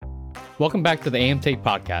Welcome back to the AM Take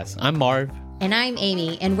podcast. I'm Marv. And I'm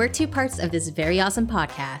Amy, and we're two parts of this very awesome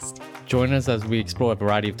podcast. Join us as we explore a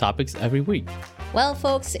variety of topics every week. Well,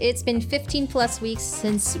 folks, it's been 15 plus weeks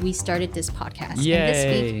since we started this podcast. Yay. And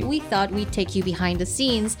this week, we thought we'd take you behind the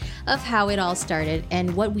scenes of how it all started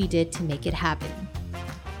and what we did to make it happen.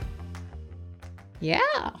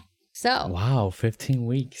 Yeah. So. Wow, 15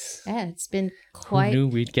 weeks. Yeah, it's been quite... Who knew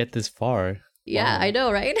we'd get this far? Yeah, wow. I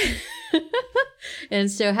know, right? And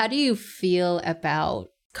so how do you feel about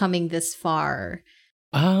coming this far?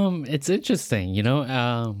 It's interesting, you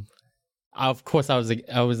know. Of course, I was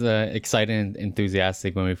excited and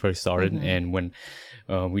enthusiastic when we first started, and when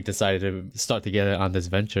we decided to start together on this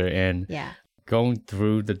venture, and going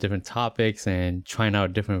through the different topics and trying out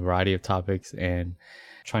a different variety of topics and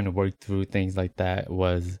trying to work through things like that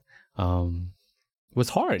was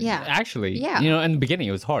hard. Yeah, actually. Yeah, you know, in the beginning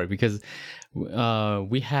it was hard because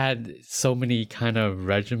we had so many kind of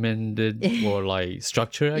regimented or like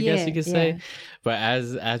structure, I guess you could say. But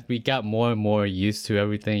as we got more and more used to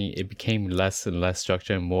everything, it became less and less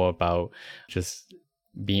structure and more about just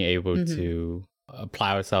being able to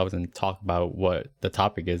apply ourselves and talk about what the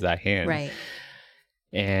topic is at hand. Right.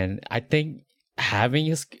 And I think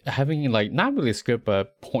having like not really a script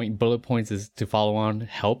but bullet points is to follow on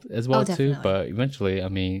helped as well too. But eventually, I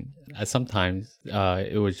mean, sometimes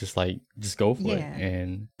it was just like just go for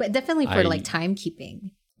it. But definitely for like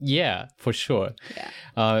timekeeping. Yeah, for sure.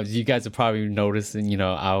 Yeah. You guys have probably noticed, you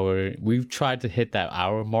know, we've tried to hit that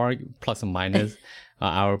hour mark plus or minus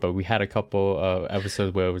hour, but we had a couple of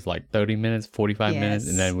episodes where it was like 30 minutes, 45 minutes,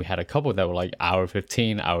 and then we had a couple that were like hour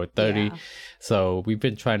 15, hour 30. Yeah. So we've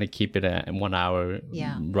been trying to keep it at 1 hour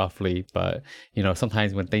roughly, but you know,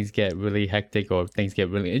 sometimes when things get really hectic or things get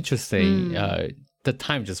really interesting, the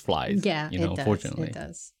time just flies. Yeah, you know, unfortunately. It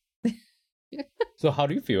does. So how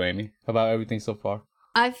do you feel, Amy, about everything so far?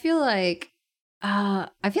 I feel like,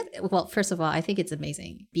 well, first of all, I think it's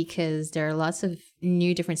amazing because there are lots of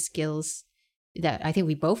new different skills that I think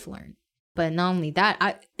we both learned. But not only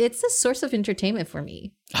that, it's a source of entertainment for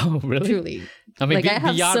me. Oh, really? Truly. I mean, like,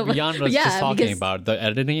 beyond what just talking about, the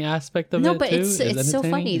editing aspect of it, but too? it's so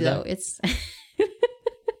funny, though. It's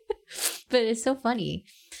but it's so funny.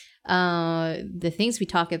 The things we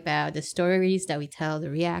talk about, the stories that we tell, the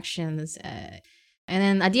reactions, and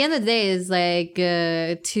then at the end of the day, is like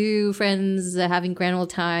two friends having grand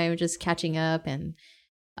old time, just catching up and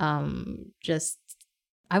just,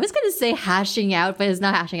 I was going to say hashing out, but it's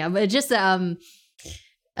not hashing out, but just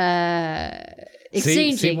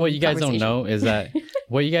exchanging. See, what you guys don't know is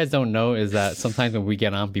that sometimes when we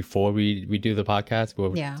get on before we do the podcast,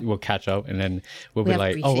 we'll catch up and then we'll be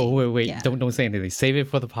like, oh, wait, don't say anything. Save it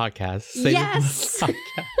for the podcast. Save it for the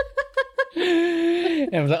podcast.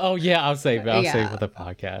 And I was like, oh yeah, I'll save it. Save it for the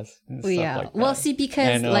podcast. Like well, see,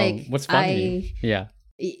 because and, what's funny?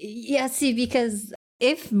 See, because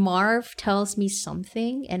if Marv tells me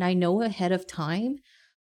something and I know ahead of time,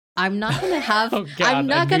 I'm not gonna have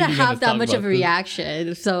that much of a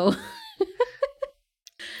reaction. So,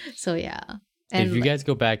 yeah. And if you guys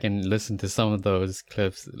go back and listen to some of those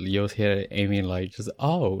clips, you'll hear Amy like just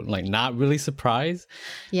like not really surprised.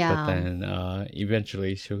 Yeah. But then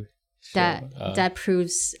eventually she'll that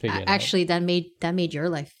proves actually that made your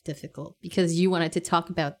life difficult because you wanted to talk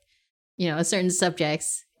about, you know, certain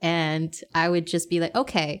subjects and I would just be like,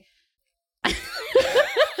 okay.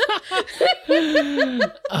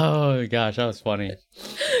 Oh gosh, that was funny.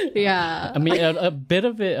 Yeah. I mean, a bit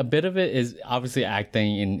of it is obviously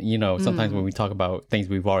acting, and you know, sometimes when we talk about things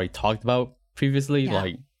we've already talked about previously,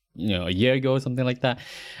 like, you know, a year ago or something like that,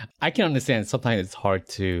 I can understand sometimes it's hard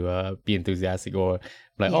to be enthusiastic or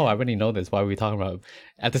like, oh, I already know this, why are we talking about it?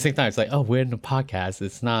 At the same time, it's like, oh, we're in a podcast,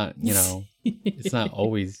 it's not, you know, it's not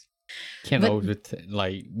always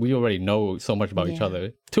like we already know so much about each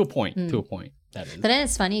other to a point that is. But then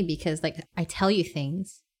it's funny because like I tell you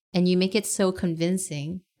things and you make it so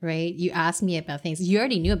convincing, right? You ask me about things you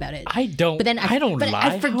already knew about it. I don't lie.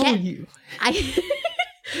 I forget.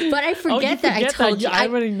 But I forget that I told you. I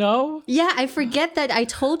already know? Yeah, I forget that I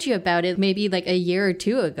told you about it maybe like a year or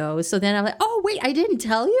two ago. So then I'm like, oh, wait, I didn't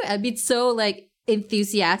tell you? I'd be so like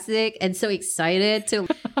enthusiastic and so excited to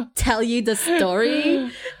tell you the story.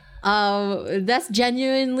 That's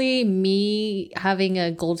genuinely me having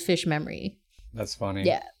a goldfish memory. That's funny.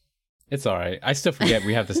 Yeah. It's all right. I still forget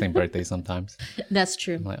we have the same birthday sometimes. That's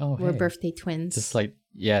true. I'm like, oh, we're birthday twins. Just like,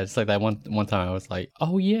 it's like that one time I was like,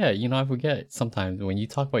 oh yeah, you know, I forget sometimes when you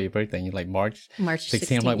talk about your birthday and you're like March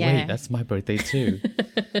 16, I'm like, wait, that's my birthday too.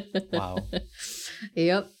 Wow.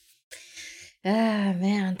 Yep. Ah,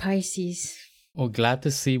 man, Pisces. Well, glad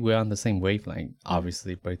to see we're on the same wavelength.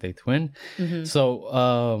 Obviously, birthday twin. Mm-hmm.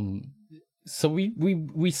 So, So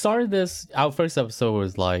we started this. Our first episode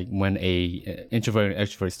was like when a introvert and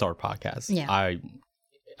extrovert start podcast. Yeah.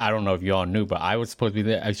 I don't know if you all knew, but I was supposed to be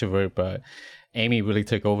the extrovert, but Amy really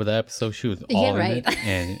took over the episode. She was all in it,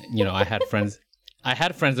 and I had friends.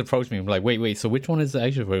 Approach me like, wait. So which one is the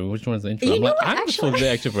extrovert? Which one is the introvert? I'm like, I'm supposed to be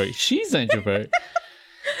the extrovert. She's the introvert.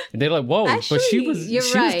 And they're like, whoa, actually, but she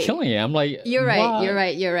was killing it. I'm like, you're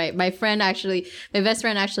right. My best friend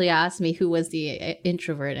actually asked me who was the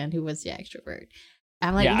introvert and who was the extrovert.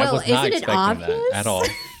 I'm like, well, isn't it obvious at all?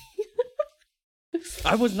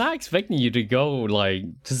 I was not expecting you to go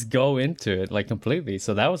just go into it completely.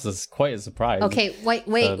 So that was quite a surprise. Okay, wait.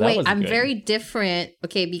 I'm very different.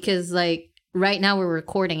 Okay, because right now we're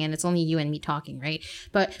recording and it's only you and me talking, right?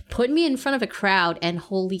 But put me in front of a crowd and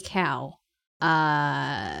holy cow.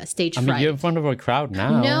 Stage fright. You're in front of a crowd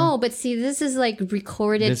now. No, but see, this is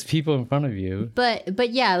recorded. There's people in front of you.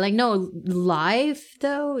 But yeah, no, live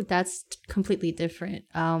though, that's completely different.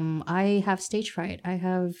 I have stage fright. I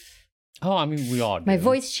have. Oh, we all do. My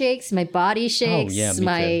voice shakes, my body shakes. Oh, yeah,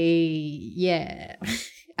 yeah.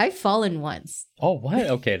 I've fallen once. Oh, what?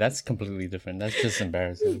 Okay, that's completely different. That's just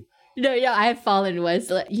embarrassing. No, I've fallen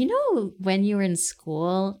once. When you were in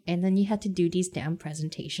school and then you had to do these damn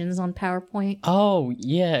presentations on PowerPoint. Oh,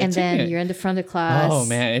 yeah. And then you're in the front of class. Oh,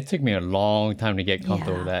 man. It took me a long time to get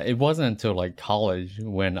comfortable with that. It wasn't until college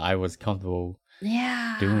when I was comfortable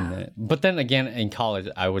doing it. But then again, in college,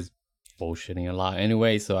 I was bullshitting a lot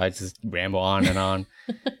anyway, so I just ramble on and on.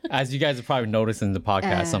 As you guys have probably noticed in the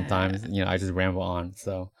podcast sometimes, I just ramble on.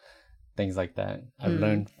 So things like that. I've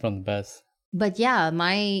learned from the best. But yeah,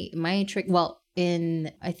 my trick,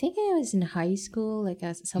 I think I was in high school,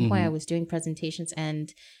 at some point I was doing presentations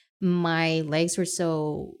and my legs were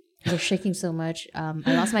shaking so much.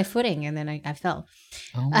 I lost my footing and then I fell.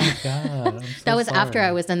 Oh my God. That was after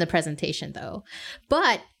I was done the presentation though.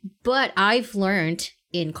 But I've learned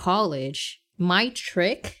in college, my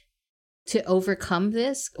trick to overcome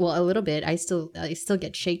this, a little bit, I still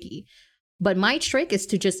get shaky. But my trick is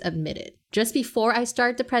to just admit it. Just before I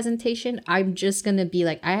start the presentation, I'm just going to be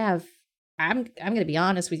I'm going to be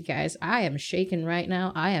honest with you guys. I am shaking right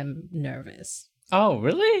now. I am nervous. Oh,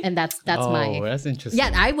 really? And that's that's interesting.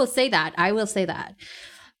 Yeah, I will say that.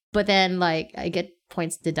 But then I get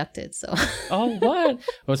points deducted, so. Oh, what?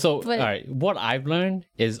 Well, all right. What I've learned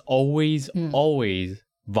is always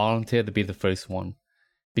volunteer to be the first one.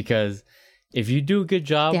 Because if you do a good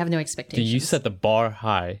job, they have no expectations. You set the bar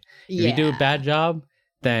high. If you do a bad job,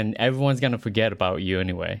 then everyone's going to forget about you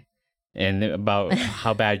anyway and about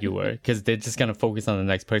how bad you were because they're just going to focus on the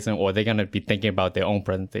next person or they're going to be thinking about their own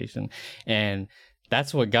presentation. And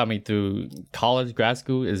that's what got me through college, grad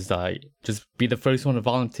school is just be the first one to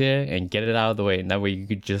volunteer and get it out of the way. And that way you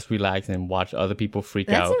could just relax and watch other people freak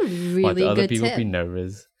out. That's a really watch other good people tip. Be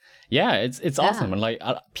nervous. Yeah, it's awesome. And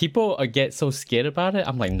people get so scared about it.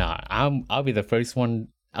 I'm like, nah, I'll be the first one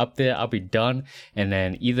up there. I'll be done. And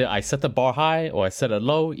then either I set the bar high or I set it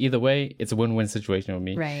low. Either way, it's a win-win situation with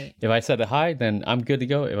me. Right. If I set it high, then I'm good to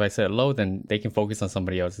go. If I set it low, then they can focus on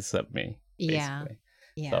somebody else except me. Basically.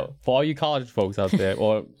 Yeah. So for all you college folks out there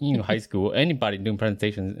or high school, anybody doing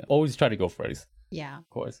presentations, always try to go first. Yeah. Of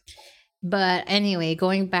course. But anyway,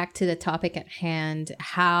 going back to the topic at hand,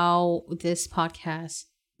 how this podcast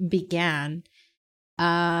began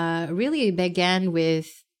with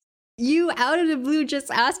you out of the blue just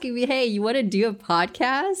asking me, hey, you want to do a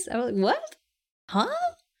podcast? I was like, what? Huh?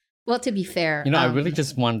 Well, to be fair, I really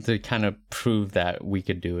just wanted to kind of prove that we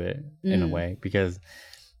could do it in a way because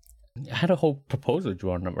I had a whole proposal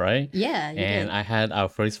drawn up, right? Yeah, and I had our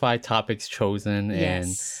first 5 topics chosen and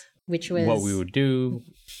which was what we would do,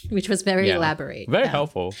 which was very elaborate, very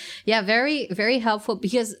helpful. Yeah, very, very helpful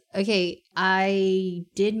because I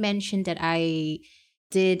did mention that I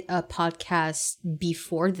did a podcast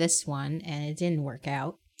before this one and it didn't work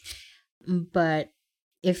out. But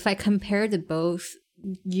if I compare the both,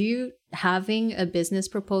 you having a business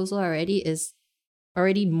proposal already is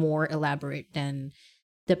already more elaborate than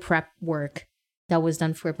the prep work that was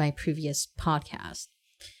done for my previous podcast.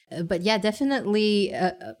 But yeah, definitely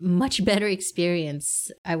a much better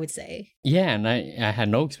experience, I would say. Yeah, and I had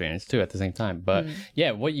no experience too at the same time. But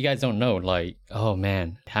yeah, what you guys don't know, oh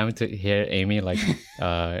man, having to hear Amy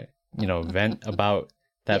vent about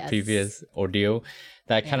that previous ordeal,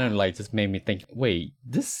 that kind of just made me think, wait,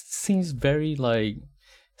 this seems very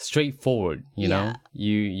straightforward, you know?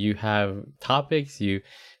 You have topics, you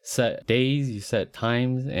set days, you set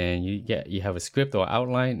times, and you have a script or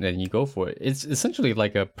outline, and you go for it. It's essentially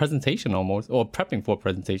like a presentation almost, or prepping for a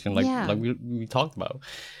presentation, like we talked about.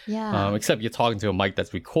 Yeah. Except you're talking to a mic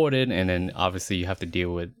that's recorded, and then obviously you have to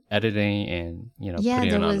deal with editing and putting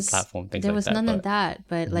it on the platform. Things there like was that. none of that,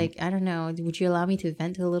 but like I don't know. Would you allow me to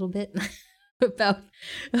vent a little bit about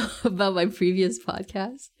my previous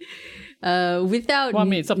podcast? Without well, I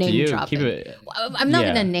mean, it's up to you. Dropping. Keep it. I'm not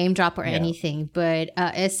gonna name drop or anything, but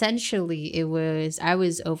essentially I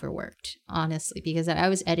was overworked, honestly, because I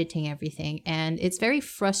was editing everything, and it's very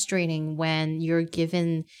frustrating when you're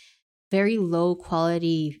given very low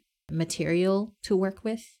quality material to work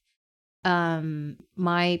with.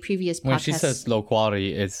 My previous podcast, when she says low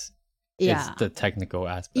quality, it's the technical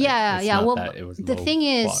aspect. Well, the thing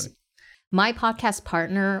is, quality. My podcast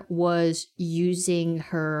partner was using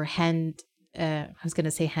her I was going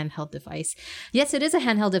to say handheld device. Yes, it is a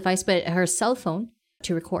handheld device, but her cell phone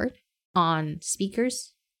to record on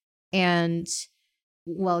speakers. And,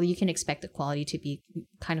 well, you can expect the quality to be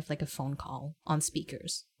kind of like a phone call on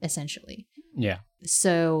speakers, essentially. Yeah.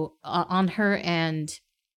 So on her end,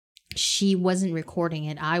 she wasn't recording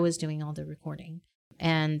it. I was doing all the recording.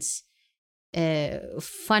 And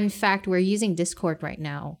fun fact, we're using Discord right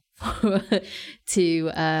now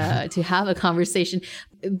to have a conversation,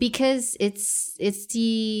 because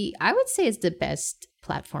I would say it's the best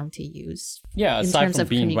platform to use. Yeah, aside from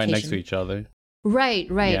being right next to each other. Right.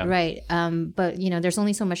 But there's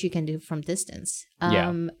only so much you can do from distance.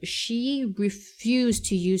 She refused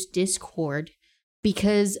to use Discord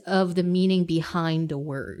because of the meaning behind the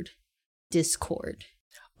word Discord.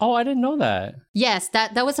 Oh, I didn't know that. Yes,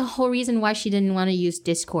 that was the whole reason why she didn't want to use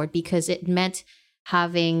Discord, because it meant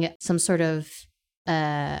having some sort of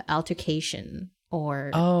altercation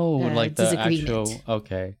or like the disagreement.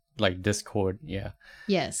 actual like Discord.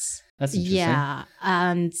 Yes, that's interesting. Yeah,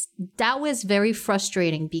 and that was very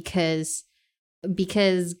frustrating because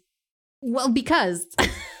because what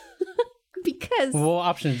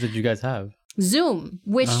options did you guys have? Zoom,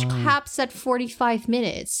 which caps at 45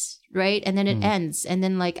 minutes, right? And then it ends, and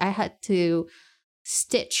then like I had to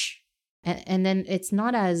stitch. And then it's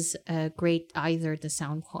not as great either, the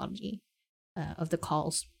sound quality of the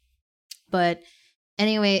calls. But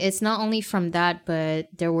anyway, it's not only from that, but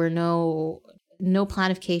there were no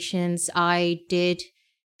planifications. I did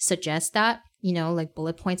suggest that, like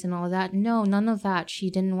bullet points and all of that. No, none of that.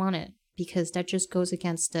 She didn't want it, because that just goes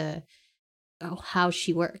against how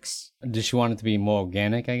she works. Did she want it to be more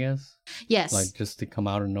organic, I guess? Yes. Like just to come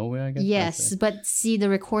out of nowhere, I guess? Yes, but see, the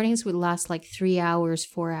recordings would last like 3 hours,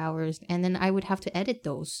 4 hours, and then I would have to edit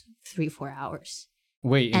those 3-4 hours.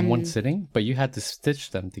 Wait, in one sitting? But you had to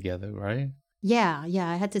stitch them together, right? Yeah,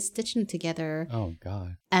 I had to stitch them together. Oh,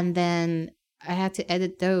 God. And then I had to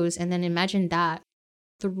edit those, and then imagine that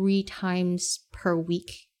 3 times per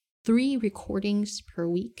week. 3 recordings per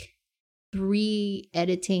week. 3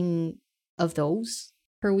 editing of those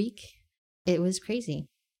per week. It was crazy.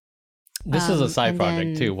 This is a side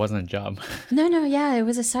project too. It wasn't a job. No, yeah, it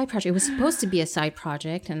was a side project. It was supposed to be a side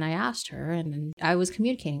project, and I asked her, and I was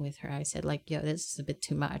communicating with her. I said, like, yo, this is a bit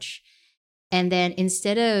too much. And then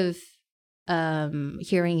instead of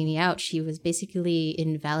hearing me out, she was basically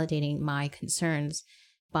invalidating my concerns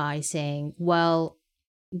by saying, well,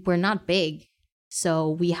 we're not big, so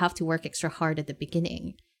we have to work extra hard at the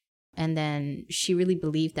beginning. And then she really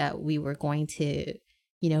believed that we were going to,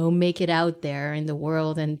 make it out there in the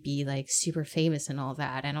world and be like super famous and all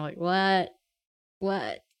that. And I'm like,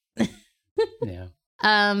 what? Yeah.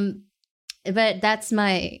 But that's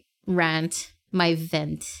my rant, my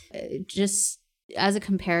vent. Just as a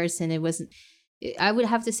comparison, I would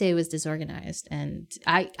have to say it was disorganized. And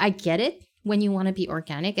I get it when you want to be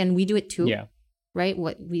organic, and we do it too. Yeah. Right?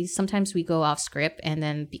 Sometimes we go off script, and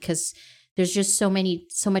then because there's just so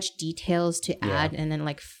much details to add, and then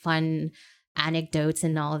like fun anecdotes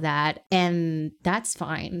and all that. And that's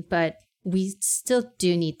fine. But we still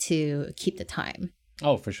do need to keep the time.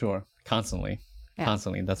 Oh, for sure. Constantly.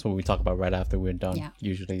 That's what we talk about right after we're done.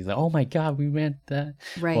 Usually it's like, oh my God, we ran that.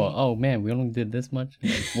 Right. Or, oh man, we only did this much.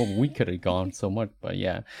 Well, we could have gone so much, but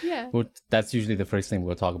yeah. That's usually the first thing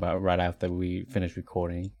we'll talk about right after we finish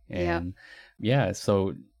recording. And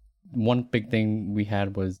so one big thing we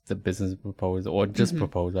had was the business proposal, or just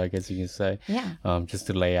proposal, I guess you can say. Yeah. Just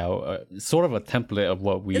to lay out sort of a template of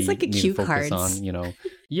what we it's like need cue to focus cards. on,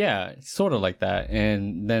 Yeah, sort of like that.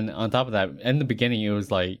 And then on top of that, in the beginning, it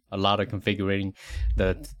was like a lot of configuring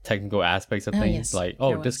the technical aspects of things. Like,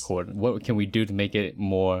 Discord, what can we do to make it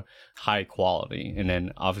more high quality? And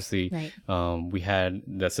then obviously, we had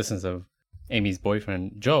the assistance of Amy's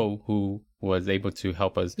boyfriend, Joe, who was able to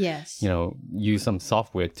help us, Yes. use some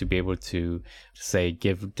software to be able to say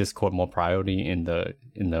give Discord more priority in the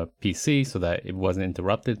PC so that it wasn't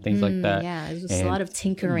interrupted, things like that. Yeah, it was And a lot of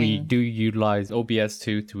tinkering. we do utilize OBS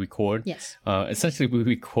too to record. Yes. Essentially, we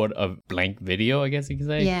record a blank video, I guess you could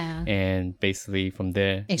say. Yeah. And basically from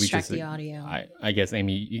there, Extract the audio. I guess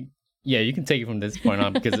Amy, you can take it from this point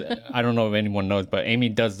on because I don't know if anyone knows, but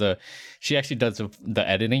Amy she actually does the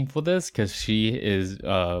editing for this because she is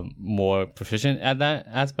more proficient at that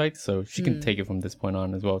aspect, so she can take it from this point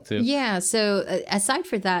on as well too. Yeah. So aside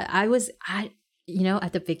for that,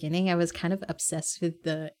 at the beginning, I was kind of obsessed with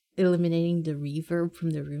eliminating the reverb from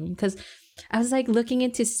the room because I was like looking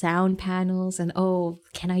into sound panels and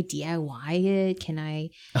can I DIY it? Can I?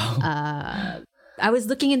 I was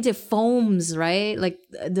looking into foams, right? Like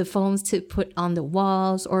the foams to put on the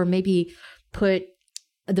walls, or maybe put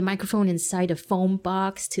the microphone inside a foam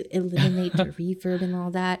box to eliminate the reverb and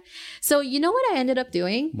all that. So you know what I ended up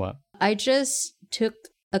doing? What? I just took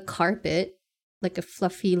a carpet, like a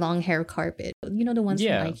fluffy long hair carpet. You know the ones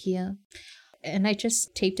from IKEA? And I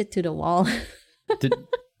just taped it to the wall.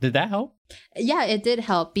 Did that help? Yeah, it did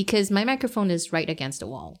help because my microphone is right against the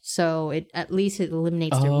wall. So it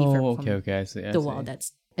eliminates the reverb from the wall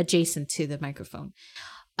that's adjacent to the microphone.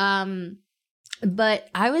 But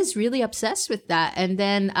I was really obsessed with that. And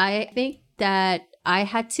then I think that I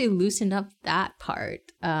had to loosen up that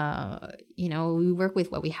part. We work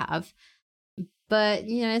with what we have. But,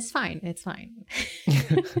 it's fine. It's fine.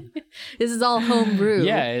 This is all homebrew.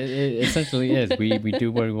 Yeah, it essentially is. We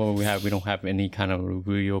do work with what we have. We don't have any kind of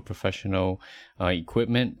real professional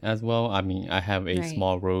equipment as well. I mean, I have a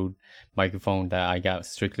small Rode microphone that I got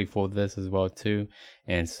strictly for this as well, too.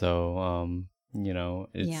 And so,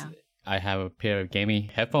 I have a pair of gaming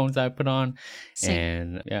headphones I put on.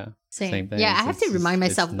 Same. And same thing. Yeah, I have to remind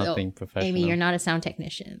myself, nothing professional. Amy, you're not a sound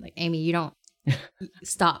technician. Like, Amy, you don't.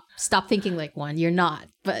 Stop thinking like one. You're not.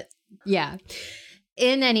 But yeah,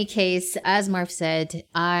 in any case, as Marv said,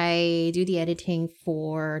 I do the editing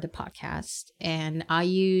for the podcast and I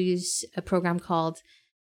use a program called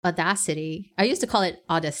Audacity. I used to call it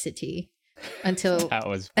Audacity until that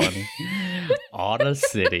was funny.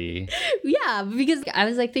 Audacity. Yeah, because I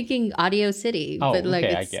was like thinking Audio City, but like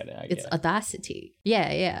I get it. It's Audacity.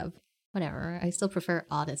 Yeah. Whatever. I still prefer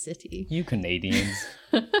Audacity. You Canadians.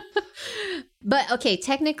 But okay,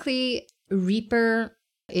 technically, Reaper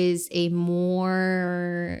is a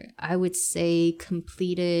more, I would say,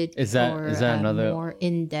 completed is that another more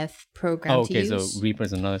in-depth program to use. So Reaper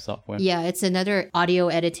is another software. Yeah, it's another audio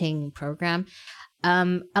editing program.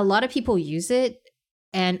 A lot of people use it,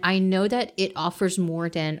 and I know that it offers more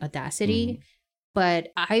than Audacity. But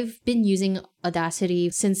I've been using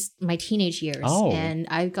Audacity since my teenage years, and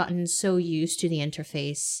I've gotten so used to the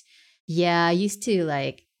interface. Yeah, I used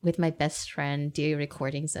to with my best friend do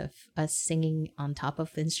recordings of us singing on top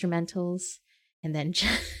of instrumentals and then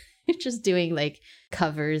just doing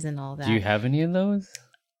covers and all that. Do you have any of those?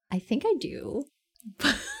 I think I do.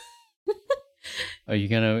 Are you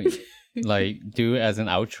gonna do it as an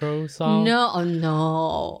outro song? No,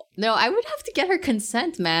 I would have to get her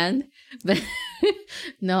consent, man. But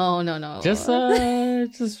no. Just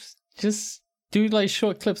do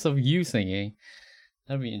short clips of you singing.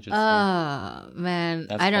 That'd be interesting. Oh man,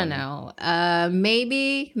 I don't know.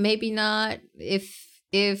 Maybe not.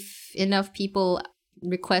 If enough people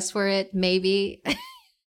request for it, maybe.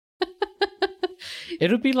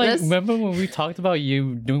 It'll be remember when we talked about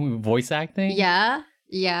you doing voice acting? Yeah.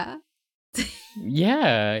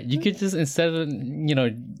 Yeah, you could just, instead of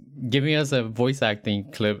giving us a voice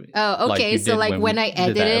acting clip. Oh, okay. So when I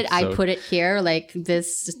edit it, I put it here,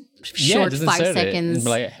 this short 5 seconds.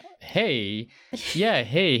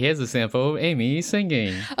 Here's a sample of Amy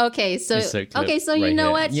singing. Okay, so you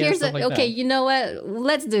know what? You know what?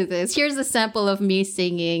 Let's do this. Here's a sample of me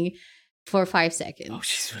singing for 5 seconds. Oh,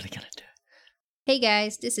 she's really gonna do it. Hey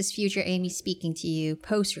guys, this is future Amy speaking to you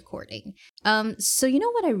post-recording. So you know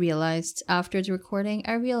what I realized after the recording?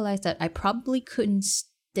 I realized that I probably couldn't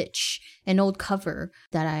stitch an old cover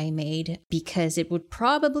that I made because it would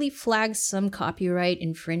probably flag some copyright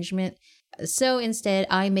infringement. So instead,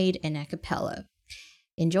 I made an a cappella.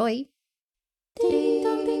 Enjoy.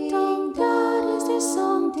 Ding dong, that is their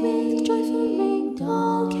song. Ding, joyful ring,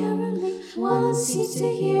 all caroling. One seems to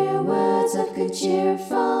hear words of good cheer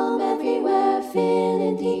from everywhere,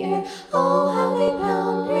 filling the air. Oh, how they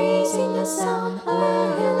pound, raising the sound.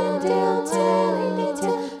 O'er hill and dale, telling the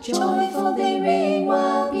tale. Joyful they ring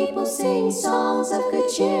while people sing songs of good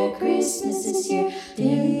cheer. Christmas is here.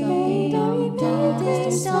 Ding dong, ding,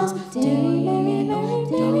 ding, stars. Ding, ding,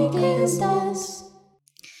 ding, ding, stars.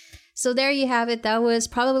 So there you have it. That was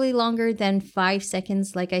probably longer than 5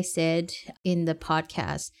 seconds, like I said in the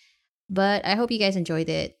podcast. But I hope you guys enjoyed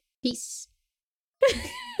it. Peace.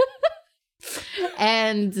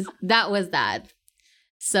 And that was that.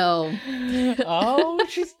 So. Oh,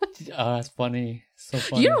 that's funny. So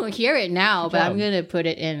funny. You don't hear it now, but I'm going to put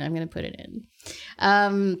it in.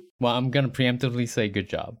 Well, I'm going to preemptively say good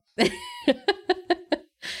job.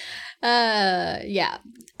 Yeah.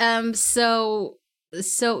 So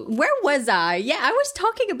where was I? Yeah, I was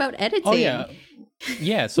talking about editing. Oh yeah.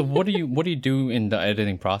 Yeah, so what do you do in the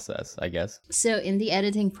editing process, I guess? So in the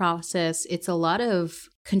editing process, it's a lot of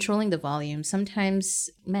controlling the volume. Sometimes,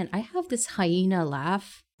 man, I have this hyena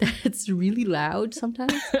laugh that's really loud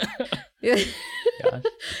sometimes.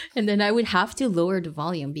 And then I would have to lower the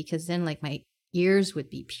volume because then like my ears would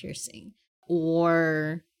be piercing.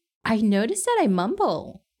 Or I noticed that I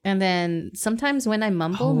mumble. And then sometimes when I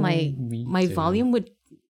mumble, my volume would...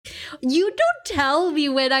 You don't tell me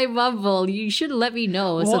when I mumble. You should let me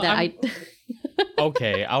know so that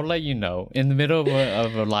Okay, I'll let you know. In the middle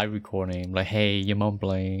of a live recording, like, hey, you're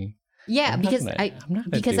mumbling. Yeah, because do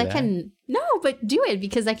it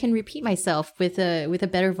because I can repeat myself with a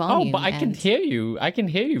better volume. Oh, but I can hear you. I can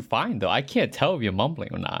hear you fine though. I can't tell if you're mumbling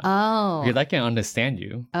or not. Oh, because I can understand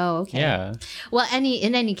you. Oh, okay. Yeah. Well,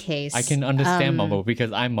 in any case, I can understand mumble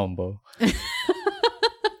because I mumble.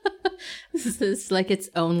 This is like its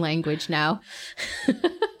own language now.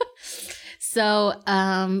 So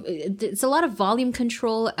it's a lot of volume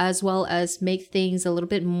control as well as make things a little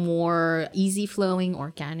bit more easy flowing,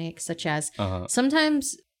 organic, such as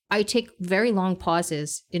sometimes I take very long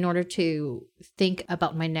pauses in order to think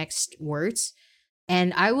about my next words.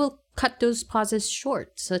 And I will cut those pauses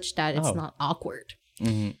short such that it's not awkward.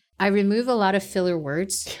 Mm-hmm. I remove a lot of filler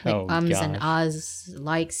words like and ahs,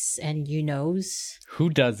 likes, and you knows. Who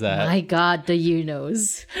does that? My God, the you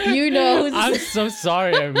knows. You knows. I'm so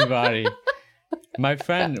sorry, everybody. My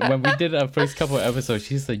friend, when we did our first couple of episodes,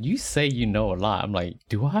 she's like, you say you know a lot. I'm like,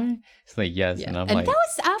 do I? She's like, yes. Yeah. And I'm like... that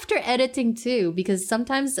was after editing too, because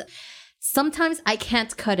sometimes I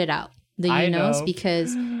can't cut it out. The you knows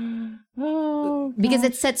because... because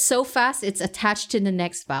it's said so fast, it's attached to the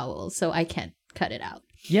next vowel, so I can't cut it out.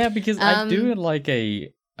 Yeah, because I do it like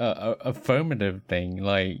a affirmative thing.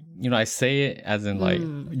 Like, you know, I say it as in like,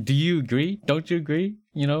 do you agree? Don't you agree?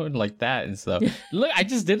 You know, like that and stuff. Look, I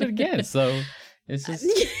just did it again. So it's just,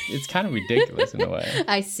 it's kind of ridiculous in a way.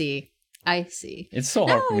 I see. It's so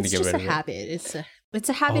hard for me to get rid of it. It's just a habit. It's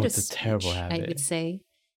a habit of speech, a terrible habit. I would say.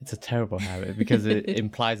 It's a terrible habit because it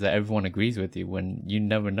implies that everyone agrees with you when you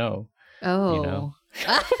never know. Oh. You know?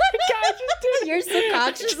 Oh my God, you're so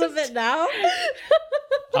conscious of it now?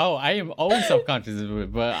 Oh, I am always self-conscious of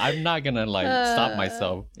it, but I'm not gonna like stop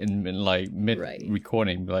myself in like mid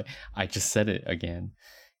recording. Like, I just said it again,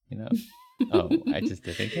 you know. Oh, I just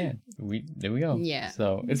did it again. There we go. Yeah.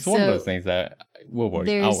 So it's one of those things that I'll work on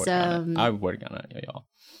it. I'll work on it, y'all.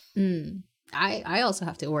 I also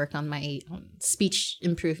have to work on my speech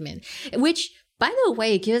improvement, which, by the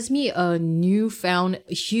way, gives me a newfound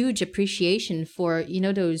huge appreciation for, you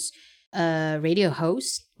know, those radio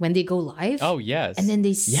hosts when they go live. Oh, yes. And then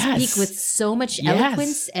they speak with so much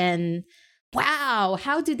eloquence and wow,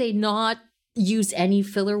 how do they not use any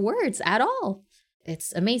filler words at all?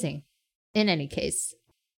 It's amazing. In any case,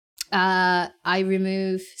 I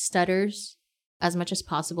remove stutters as much as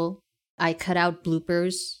possible. I cut out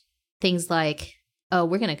bloopers. Things like, oh,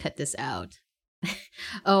 we're going to cut this out.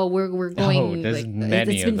 Oh, we're going.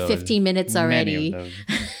 It's been 15 minutes already.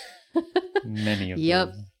 Many of those.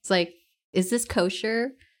 Yep. It's like, is this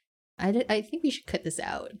kosher? I think we should cut this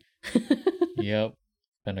out. Yep.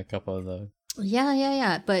 Been a couple of those.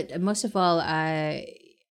 Yeah. But most of all, I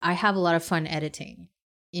have a lot of fun editing.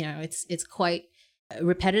 You know, it's quite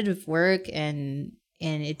repetitive work, and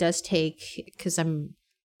it does take, because I'm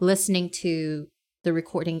listening to the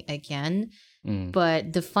recording again,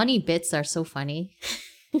 but the funny bits are so funny.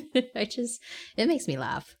 It makes me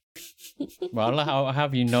laugh. Well, how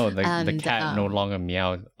have you know the cat no longer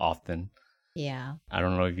meows often? Yeah. I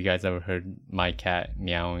don't know if you guys ever heard my cat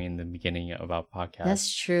meowing in the beginning of our podcast.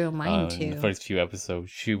 That's true. Mine too. In the first few episodes,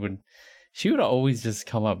 she would always just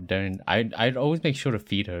come up during... I'd always make sure to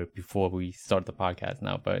feed her before we start the podcast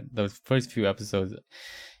now. But those first few episodes,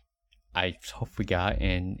 I forgot.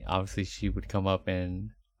 And obviously she would come up and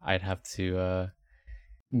I'd have to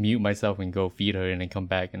mute myself and go feed her and then come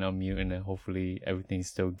back and unmute. And then hopefully everything's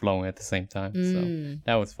still flowing at the same time. So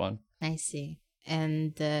that was fun. I see.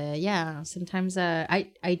 And yeah, sometimes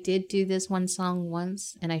I did do this one song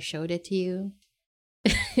once and I showed it to you.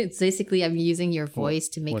 It's basically I'm using your voice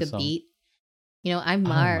to make a beat. You know, I'm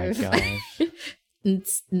Marv. Oh my gosh.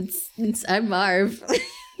 I'm Marv.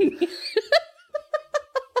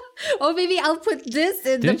 Or maybe I'll put this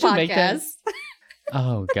in the podcast.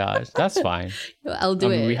 Oh gosh, that's fine. I'll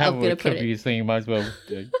do it. We have I'm gonna a put it. thing. Might as well.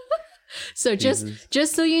 So just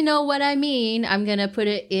so you know what I mean, I'm gonna put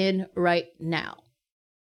it in right now.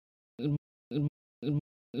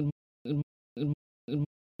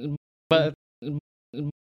 But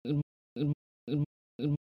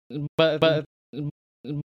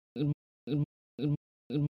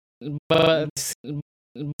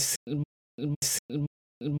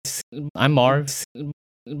I'm Marv.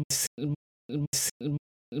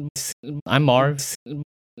 I'm Marv.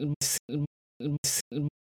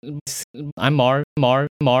 I'm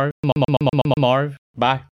Marv.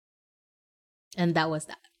 Bye. And that was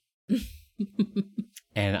that.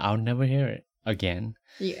 And I'll never hear it again.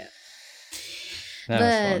 Yeah. That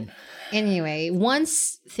was fun. Anyway,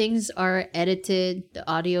 once things are edited, the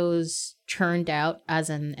audio's turned out as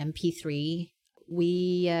an MP3,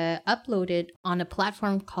 we uploaded on a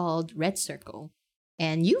platform called Red Circle.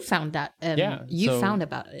 And you found that. Found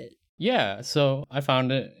about it. Yeah, so I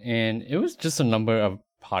found it, and it was just a number of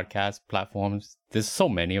podcast platforms. There's so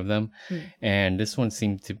many of them, and this one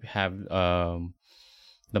seemed to have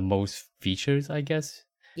the most features, I guess.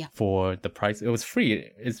 Yeah. For the price, it was free.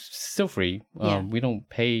 It's still free. We don't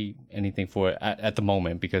pay anything for it at the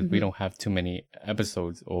moment because we don't have too many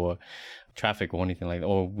episodes or traffic or anything like that,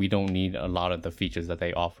 or we don't need a lot of the features that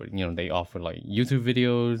they offer. You know, they offer like YouTube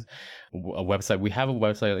videos, a website. We have a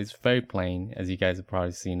website. It's very plain, as you guys have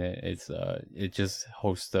probably seen it. It's it just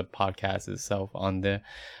hosts the podcast itself on there,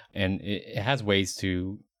 and it has ways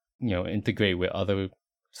to, you know, integrate with other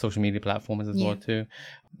social media platforms as well too.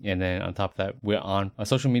 And then on top of that, we're on a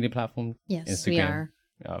social media platform. Yes, Instagram,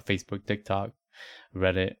 we are. Facebook, TikTok,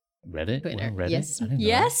 Reddit. Twitter. Reddit?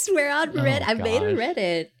 Yes, we're on Reddit. I made a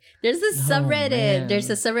Reddit. There's a subreddit. Man. There's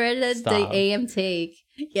a subreddit, Stop. the AM Take.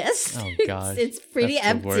 Yes. Oh gosh. It's pretty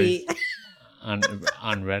empty. on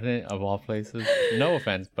Reddit of all places. No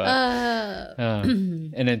offense, but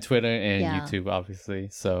and then Twitter and YouTube, obviously.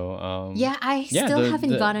 So I still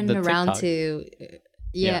haven't gotten around TikTok. to.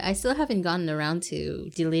 I still haven't gotten around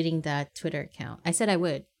to deleting that Twitter account. I said I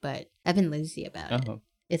would, but I've been lazy about it.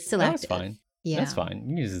 It's still active. That's fine. Yeah, that's fine.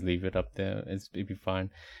 You can just leave it up there. It'd be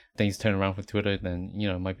fine. Things turn around for Twitter, then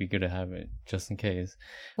it might be good to have it just in case.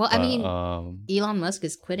 Well, I mean, Elon Musk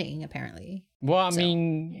is quitting apparently. Well, I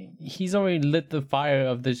mean, he's already lit the fire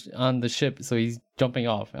of on the ship, so he's jumping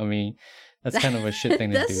off. I mean, that's kind of a shit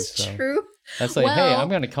thing to do. That's true. That's like, hey, I'm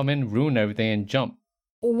gonna come in, ruin everything, and jump.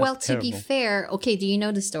 Well, to be fair, okay, do you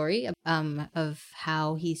know the story of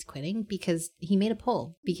how he's quitting? Because he made a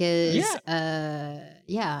poll. Because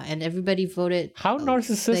and everybody voted. How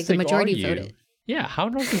narcissistic like the majority are you? Voted. Yeah, how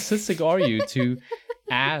narcissistic are you to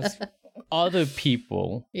ask other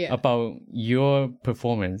people about your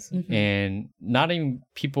performance and not even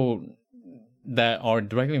people that are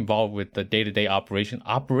directly involved with the day-to-day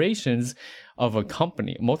operations of a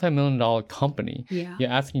company, multi-million-dollar company. Yeah.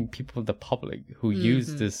 You're asking people, the public, who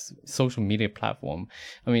use this social media platform.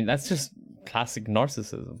 I mean, that's just classic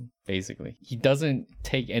narcissism, basically. He doesn't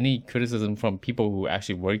take any criticism from people who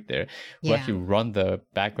actually work there, who actually run the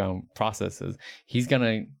background processes. He's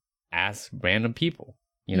gonna ask random people,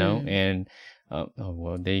 and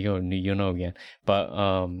well, there you go, again.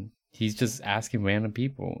 But he's just asking random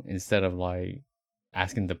people instead of like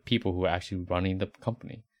asking the people who are actually running the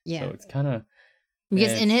company. Yeah. So it's kind of,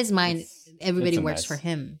 because in his mind, everybody works for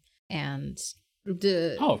him, and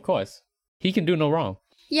of course, he can do no wrong.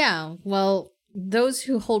 Yeah, well, those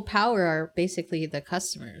who hold power are basically the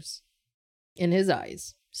customers in his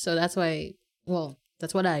eyes. So that's why,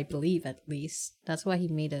 that's what I believe, at least. That's why he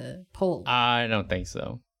made a poll. I don't think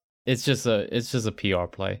so. It's just a PR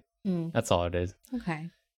play. That's all it is. Okay.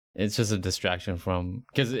 It's just a distraction from,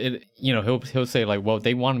 because he'll say like, well,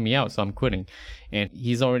 they wanted me out, so I'm quitting. And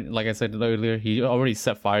he's already, like I said earlier, he already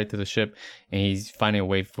set fire to the ship, and he's finding a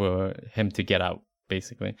way for him to get out,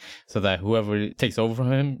 basically, so that whoever takes over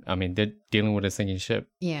from him, I mean, they're dealing with a sinking ship.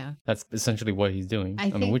 Yeah. That's essentially what he's doing. I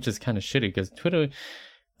mean, which is kind of shitty, because Twitter,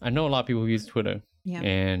 I know a lot of people who use Twitter. Yeah.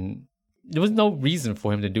 And there was no reason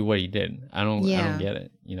for him to do what he did. I don't get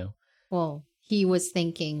it, Well, he was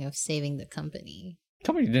thinking of saving the company.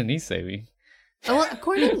 Company didn't need saving. Well,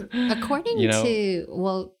 according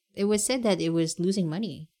to, it was said that it was losing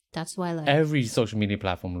money. That's why, like, every social media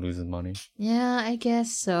platform loses money. Yeah, I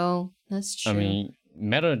guess so. That's true. I mean,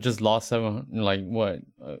 Meta just lost a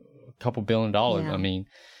couple $1 billion. Yeah. I mean,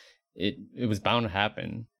 it was bound to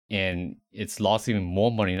happen, and it's lost even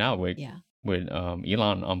more money now with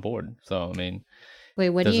Elon on board. So I mean, wait,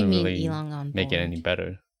 what do you mean Elon on board? Make it any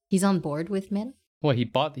better? He's on board with Meta? Well, he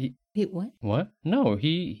bought Wait, what? What? No,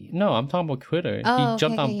 I'm talking about Twitter. Oh, He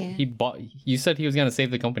jumped okay, on. yeah. He bought. You said he was gonna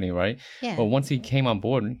save the company, right? Yeah. But once he came on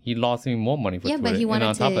board, he lost even more money for Yeah, Twitter. but he wanted and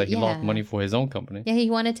on top of to- that, he lost yeah. money for his own company. Yeah, he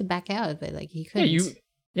wanted to back out, but like he couldn't.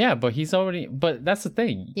 Yeah, but he's already. But that's the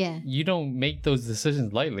thing. Yeah. You don't make those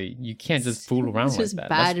decisions lightly. You can't just fool around It's like just that.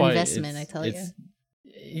 bad That's why investment, I tell you.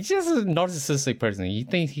 He's just a narcissistic person. He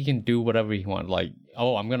thinks he can do whatever he wants. Like,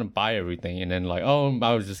 oh, I'm gonna buy everything, and then like, oh,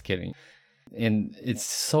 I was just kidding. And it's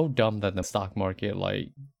so dumb that the stock market, like,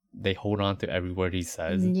 they hold on to every word he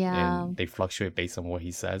says. Yeah. And they fluctuate based on what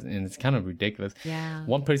he says. And it's kind of ridiculous. Yeah.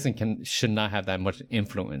 One person should not have that much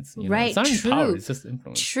influence. You know? Right, It's not even true. power, it's just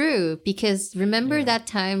influence. True, because remember Yeah. that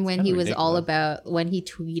time when It's he kinda was all ridiculous. about when he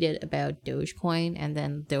tweeted about Dogecoin, and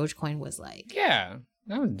then Dogecoin was like, Yeah.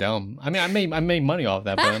 That was dumb. I mean, I made money off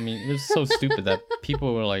that, but I mean, it was so stupid that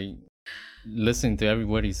people were like listening to every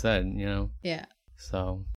word he said, you know? yeah,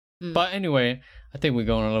 So, Mm. but anyway, I think we're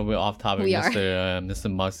going a little bit off topic. We are.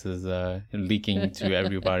 Mr. Musk is leaking to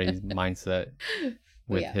everybody's mindset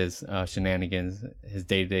with Yeah. his shenanigans, his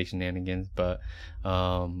day-to-day shenanigans. But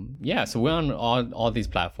yeah, so we're on all these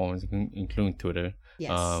platforms, including Twitter,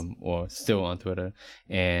 yes, or still on Twitter,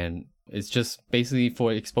 and it's just basically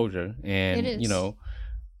for exposure. And It is. you know,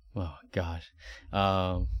 oh gosh,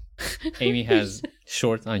 Amy has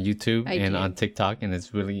shorts on YouTube I and do. on TikTok, and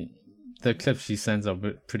it's really the clips she sends are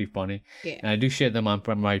pretty funny. yeah, And I do share them on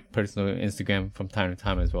my personal Instagram from time to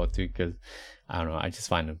time as well too, because I don't know, I just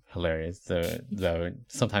find them hilarious. The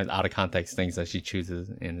sometimes out of context things that she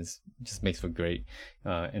chooses, and it just makes for great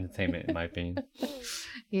entertainment in my opinion.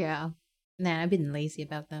 yeah. Nah, I've been lazy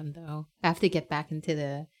about them though. I have to get back into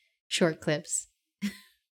the short clips.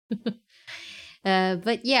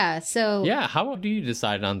 But yeah, so Yeah, how do you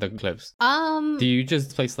decide on the clips? um, Do you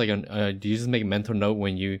just place like do you just make a mental note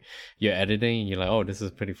when you're editing? You're like, oh, this is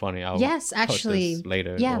pretty funny. I'll yes, post actually, this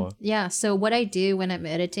later. yeah, Or, yeah. So what I do when I'm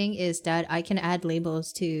editing is that I can add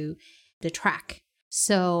labels to the track.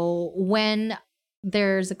 So when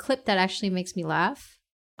there's a clip that actually makes me laugh,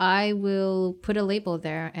 I will put a label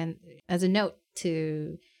there and as a note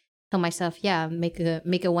to tell myself, yeah, make a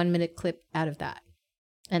 1 minute clip out of that,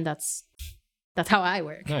 and that's how I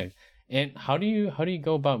work. nice. And how do you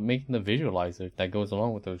go about making the visualizer that goes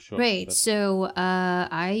along with those short Right. clips? So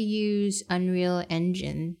I use Unreal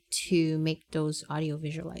Engine to make those audio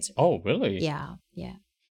visualizers. Oh, really? Yeah, yeah.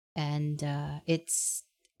 And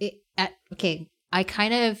okay. I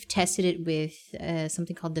kind of tested it with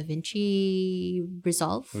something called DaVinci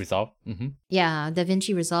Resolve. Resolve. Mm-hmm. Yeah,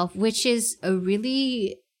 DaVinci Resolve, which is a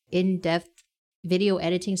really in-depth video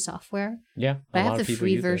editing software. Yeah. But I a have lot the of people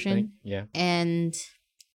free use it, I think. version. Yeah.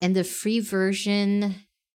 And the free version,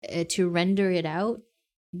 to render it out,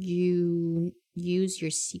 you use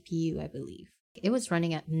your CPU, I believe. It was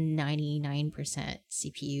running at 99%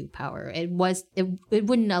 CPU power. It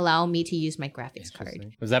wouldn't allow me to use my graphics card.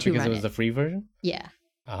 Interesting. Was that to because it run was a free version? Yeah.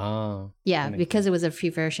 Ah. Yeah, that makes because it was a free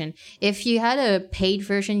version. If you had a paid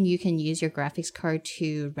version, you can use your graphics card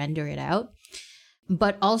to render it out.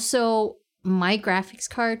 But also, my graphics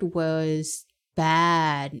card was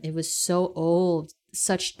bad. It was so old,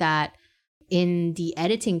 such that in the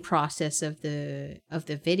editing process of the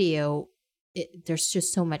video, there's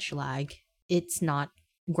just so much lag. It's not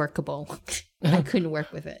workable. I couldn't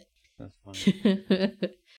work with it. That's funny.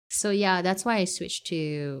 So yeah, that's why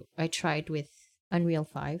I tried with Unreal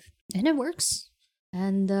 5, and it works.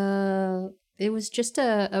 And it was just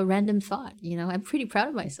a random thought, you know. I'm pretty proud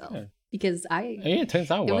of myself. Yeah. Because Yeah, it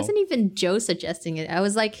turns out it well. wasn't even Joe suggesting it. I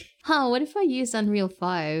was like, what if I use Unreal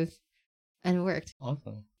 5? And it worked.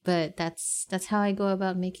 Awesome. But that's how I go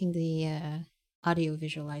about making the audio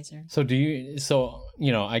visualizer. So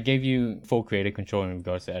I gave you full creative control in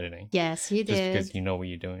regards to editing. Yes, you Just did. because you know what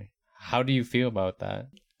you're doing. How do you feel about that?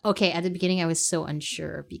 Okay, at the beginning I was so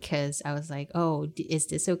unsure because I was like, oh, is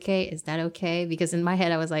this okay? Is that okay? Because in my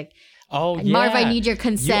head I was like, Oh, yeah. Marv, I need your You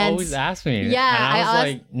consent. always ask me. Yeah, And I was I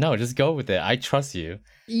like, no, just go with it. I trust you.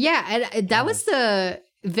 Yeah, and that was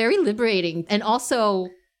very liberating and also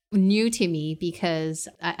new to me because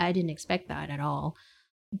I didn't expect that at all.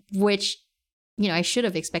 Which, I should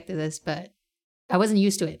have expected this, but I wasn't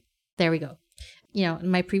used to it. There we go. In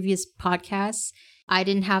my previous podcasts, I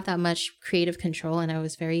didn't have that much creative control, and I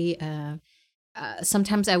was very.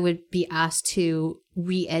 Sometimes I would be asked to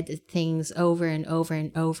re-edit things over and over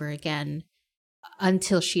and over again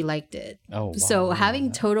until she liked it. Oh, wow. So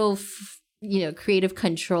having total, creative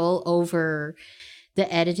control over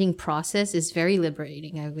the editing process is very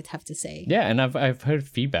liberating, I would have to say. Yeah, and I've heard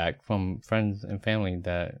feedback from friends and family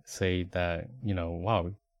that say that,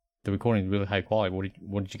 wow, the recording is really high quality.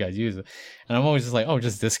 What did you guys use? And I'm always just like, oh,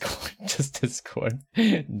 just Discord, just Discord.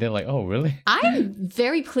 They're like, oh, really? I'm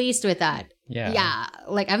very pleased with that. Yeah. Yeah.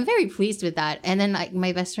 Like, I'm very pleased with that. And then like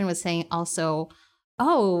my best friend was saying also,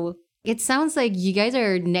 oh, it sounds like you guys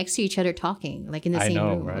are next to each other talking, like in the same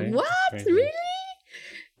room. Right? What? Really?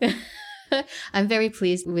 I'm very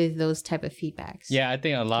pleased with those type of feedbacks. Yeah, I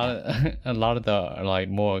think a lot of the like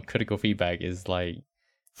more critical feedback is like,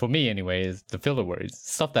 for me anyway, is the filler words,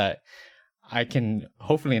 stuff that I can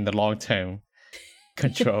hopefully in the long term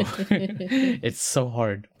control. It's so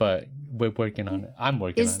hard, but we're working on it. I'm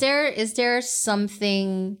working on it. Is there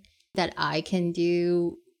something that I can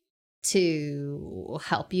do to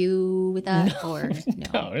help you with that? Or no?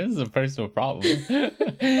 No, this is a personal problem.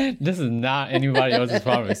 This is not anybody else's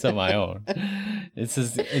problem except my own.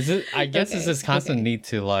 I guess it's this constant need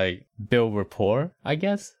to like build rapport, I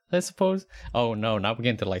suppose. Oh no, not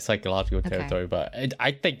getting into like psychological territory, but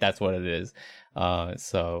I think that's what it is.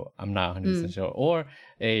 So I'm not 100% sure. Or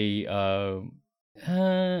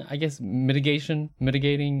I guess mitigating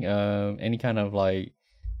any kind of like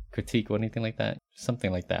critique or anything like that,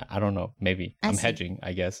 something like that. I don't know, maybe I'm hedging,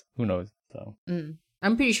 I guess, who knows. So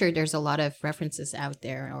I'm pretty sure there's a lot of references out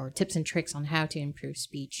there or tips and tricks on how to improve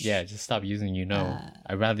speech. Yeah, just stop using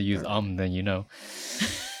I'd rather use than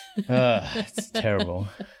it's terrible.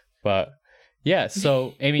 But yeah,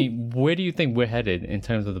 so Amy, where do you think we're headed in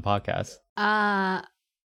terms of the podcast?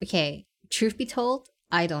 Okay, truth be told,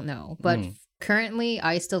 I don't know, but currently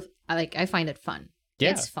I find it fun. Yeah,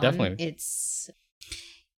 it's fun. Definitely.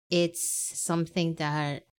 It's something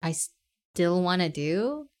that I still want to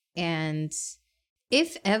do. And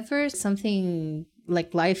if ever something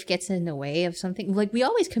like life gets in the way of something, like we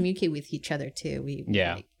always communicate with each other too.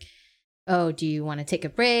 Like, oh, do you want to take a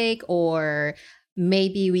break? Or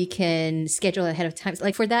maybe we can schedule ahead of time.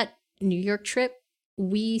 Like for that New York trip,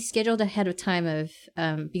 we scheduled ahead of time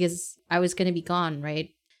because I was going to be gone, right?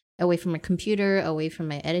 Away from my computer, away from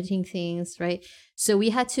my editing things, right? So we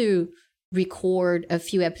had to record a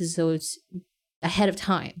few episodes ahead of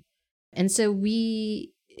time. And so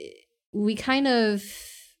we kind of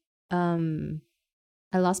I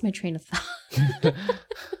lost my train of thought.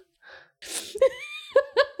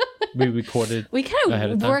 We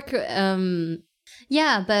kind of work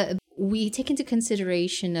but we take into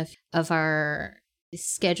consideration of our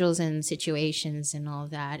schedules and situations and all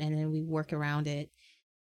that, and then we work around it.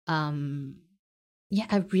 I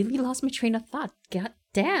really lost my train of thought. God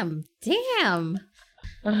damn. I'm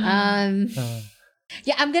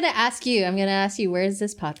gonna ask you, where is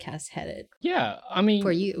this podcast headed? Yeah, I mean,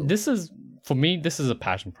 for you, for me, this is a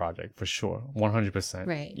passion project for sure, 100%.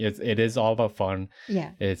 Right. It is all about fun.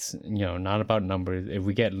 Yeah. It's not about numbers. If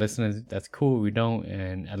we get listeners, that's cool. We don't,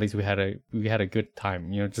 and at least we had a good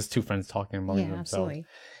time. Just two friends talking among themselves. Absolutely.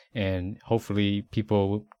 And hopefully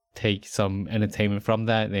people take some entertainment from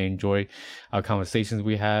that. They enjoy our conversations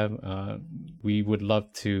we have. We would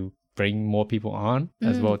love to bring more people on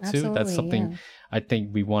as well too. That's something I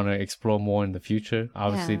think we want to explore more in the future.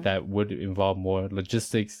 Obviously that would involve more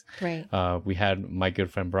logistics. Right. We had my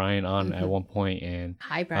good friend Brian on at one point, and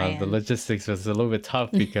hi Brian. The logistics was a little bit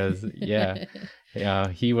tough because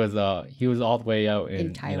he was all the way out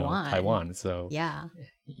in Taiwan. So yeah,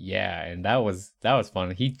 and that was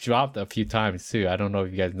fun. He dropped a few times too. I don't know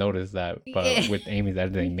if you guys noticed that, but with Amy's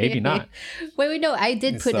editing, maybe not. Wait, no, I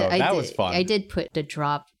did put that was fun. I did put the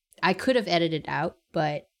drop. I could have edited out,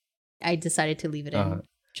 but I decided to leave it in.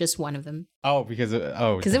 Just one of them. Oh, because it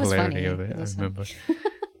was funny. I remember.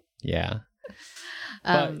 Yeah.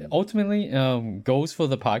 But ultimately, goals for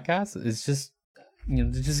the podcast is just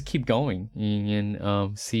just keep going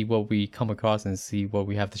and see what we come across and see what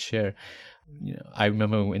we have to share. I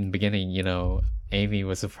remember in the beginning, Amy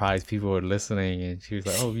was surprised people were listening, and she was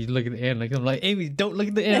like, "Oh, you look at the analytics." I'm like, "Amy, don't look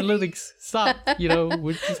at the analytics. Stop.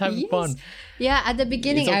 We're just having fun." Yeah, at the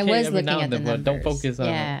beginning, I was looking at the numbers. But don't focus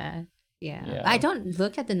on Yeah. I don't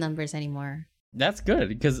look at the numbers anymore. That's good,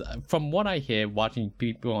 because from what I hear, watching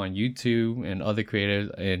people on YouTube and other creators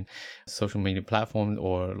and social media platforms,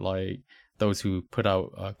 or like those who put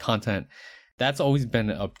out content, that's always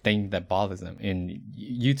been a thing that bothers them. In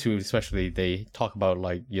YouTube especially, they talk about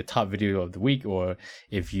like your top video of the week, or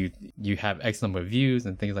if you have X number of views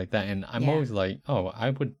and things like that. And I'm always like, oh,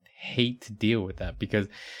 I would hate to deal with that, because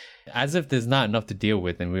as if there's not enough to deal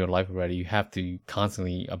with in real life already, you have to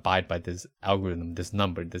constantly abide by this algorithm, this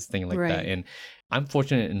number, this thing like that. And I'm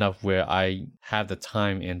fortunate enough where I have the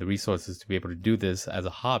time and the resources to be able to do this as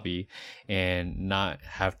a hobby and not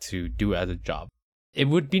have to do it as a job. It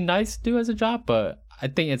would be nice to do as a job, but I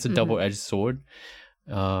think it's a double-edged sword,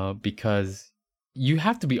 because you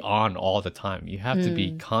have to be on all the time. You have to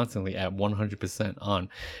be constantly at 100% on.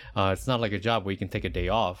 It's not like a job where you can take a day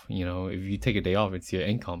off. You know, if you take a day off, it's your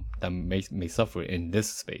income that may suffer in this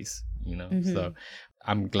space, you know. So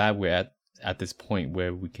I'm glad we're at this point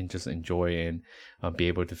where we can just enjoy and be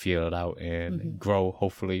able to feel it out and grow,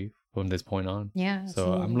 hopefully, from this point on. Yeah. So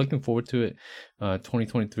Absolutely. I'm looking forward to it.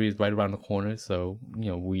 2023 is right around the corner. So, you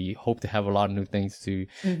know, we hope to have a lot of new things to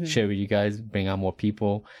share with you guys, bring on more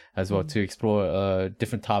people as well, to explore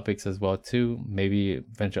different topics as well, too. Maybe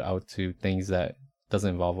venture out to things that doesn't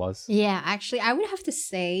involve us. Yeah, actually, I would have to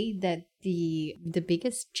say that the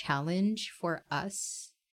biggest challenge for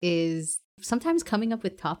us is sometimes coming up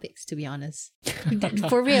with topics, to be honest.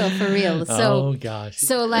 For real. So, oh gosh.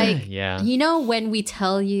 So like, yeah. You know, when we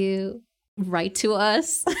tell you, write to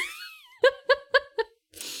us.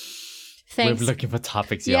 Thanks. We're looking for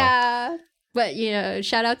topics, y'all. Yeah. But, you know,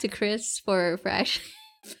 shout out to Chris for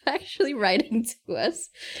actually writing to us.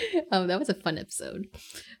 That was a fun episode.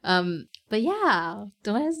 But yeah,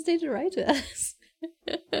 don't hesitate to write to us.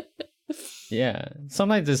 Yeah,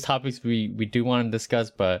 sometimes there's topics we do want to discuss,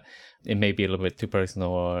 but it may be a little bit too personal,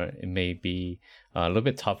 or it may be a little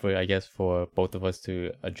bit tougher, I guess, for both of us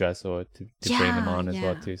to address or to bring them on as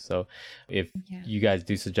well too. So if you guys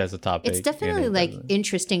do suggest a topic, it's definitely like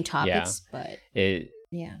interesting topics, but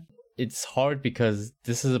it's hard because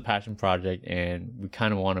this is a passion project and we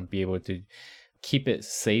kind of want to be able to keep it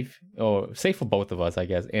safe for both of us, I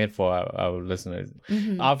guess, and for our listeners.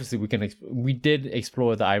 Obviously, we did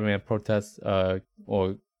explore the Iran protests or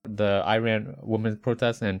the Iran women's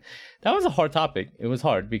protests, and that was a hard topic. It was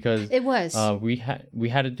hard because it was. We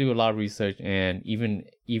had to do a lot of research, and even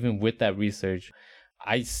with that research,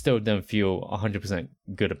 I still didn't feel 100%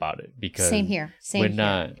 good about it because same here. We're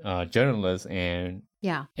not journalists, and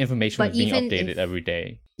information is being updated every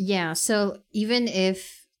day. Yeah, so even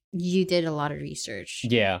if you did a lot of research.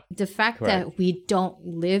 Yeah. The fact that we don't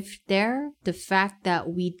live there, the fact that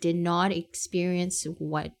we did not experience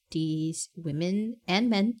what these women and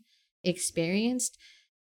men experienced,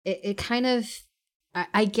 it kind of,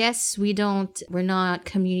 I guess we're not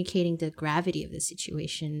communicating the gravity of the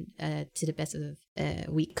situation to the best of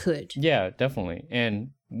we could. Yeah, definitely. And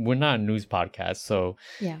we're not a news podcast, so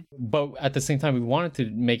but at the same time, we wanted to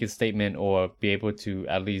make a statement or be able to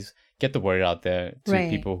at least get the word out there to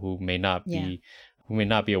people who may not be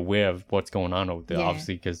aware of what's going on over there,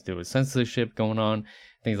 obviously, because there was censorship going on,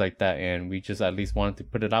 things like that, and we just at least wanted to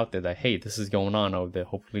put it out there that, hey, this is going on over there,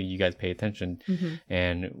 hopefully you guys pay attention.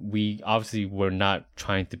 And we obviously were not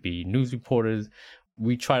trying to be news reporters.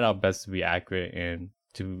 We tried our best to be accurate and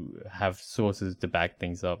to have sources to back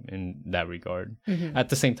things up in that regard. At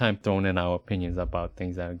the same time, throwing in our opinions about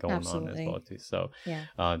things that are going on as well too. So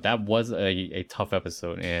that was a tough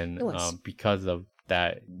episode, and because of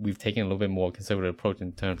that, we've taken a little bit more conservative approach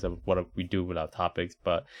in terms of what we do with our topics.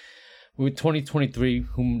 But with 2023,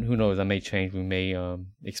 who knows, that may change. We may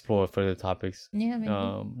explore further topics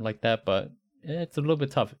like that, but it's a little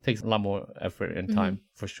bit tough. It takes a lot more effort and time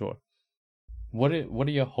for sure. What are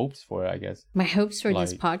your hopes for it, I guess? My hopes for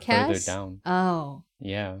this podcast? Further down. Oh.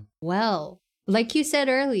 Yeah. Well, like you said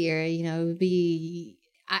earlier, you know,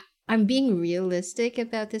 I'm being realistic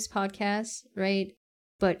about this podcast, right?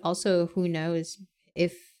 But also, who knows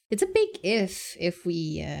if it's a big if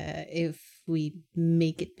we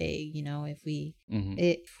make it big, you know, if we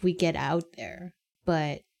get out there.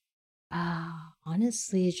 But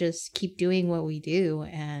honestly, just keep doing what we do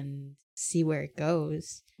and see where it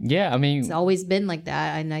goes. Yeah, I mean, it's always been like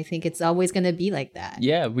that, and I think it's always going to be like that.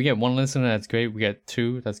 Yeah, we get one listener, that's great. We get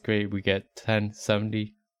 2, that's great. We get 10,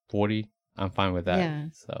 70, 40, I'm fine with that. Yeah.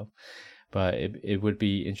 So, but it would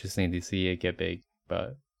be interesting to see it get big,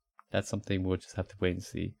 but that's something we'll just have to wait and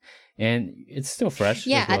see. And it's still fresh.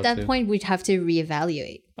 Yeah, at that point, we'd have to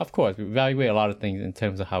reevaluate. Of course, we evaluate a lot of things in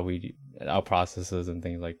terms of how we our processes and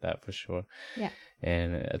things like that, for sure. Yeah.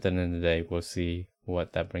 And at the end of the day, we'll see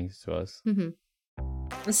what that brings to us.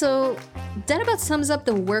 So that about sums up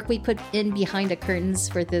the work we put in behind the curtains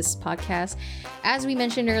for this podcast. As we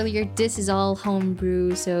mentioned earlier, this is all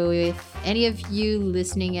homebrew. So if any of you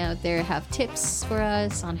listening out there have tips for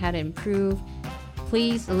us on how to improve,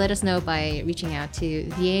 please let us know by reaching out to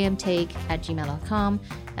theamtake@gmail.com.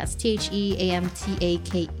 That's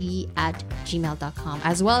theamtake@gmail.com,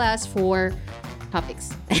 as well as for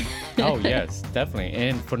topics. Oh, yes, definitely.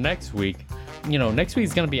 And for next week, you know, next week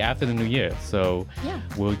is going to be after the new year. So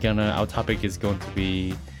our topic is going to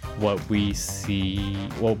be what we see,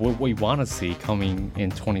 well, what we want to see coming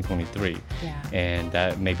in 2023. Yeah. And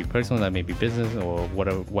that may be personal, that may be business, or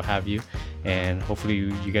what have you. And hopefully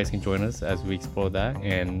you guys can join us as we explore that.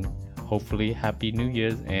 And hopefully happy New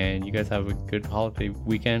Year's, and you guys have a good holiday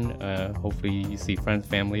weekend. Hopefully you see friends,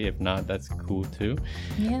 family. If not, that's cool too.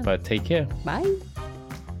 Yeah. But take care. Bye.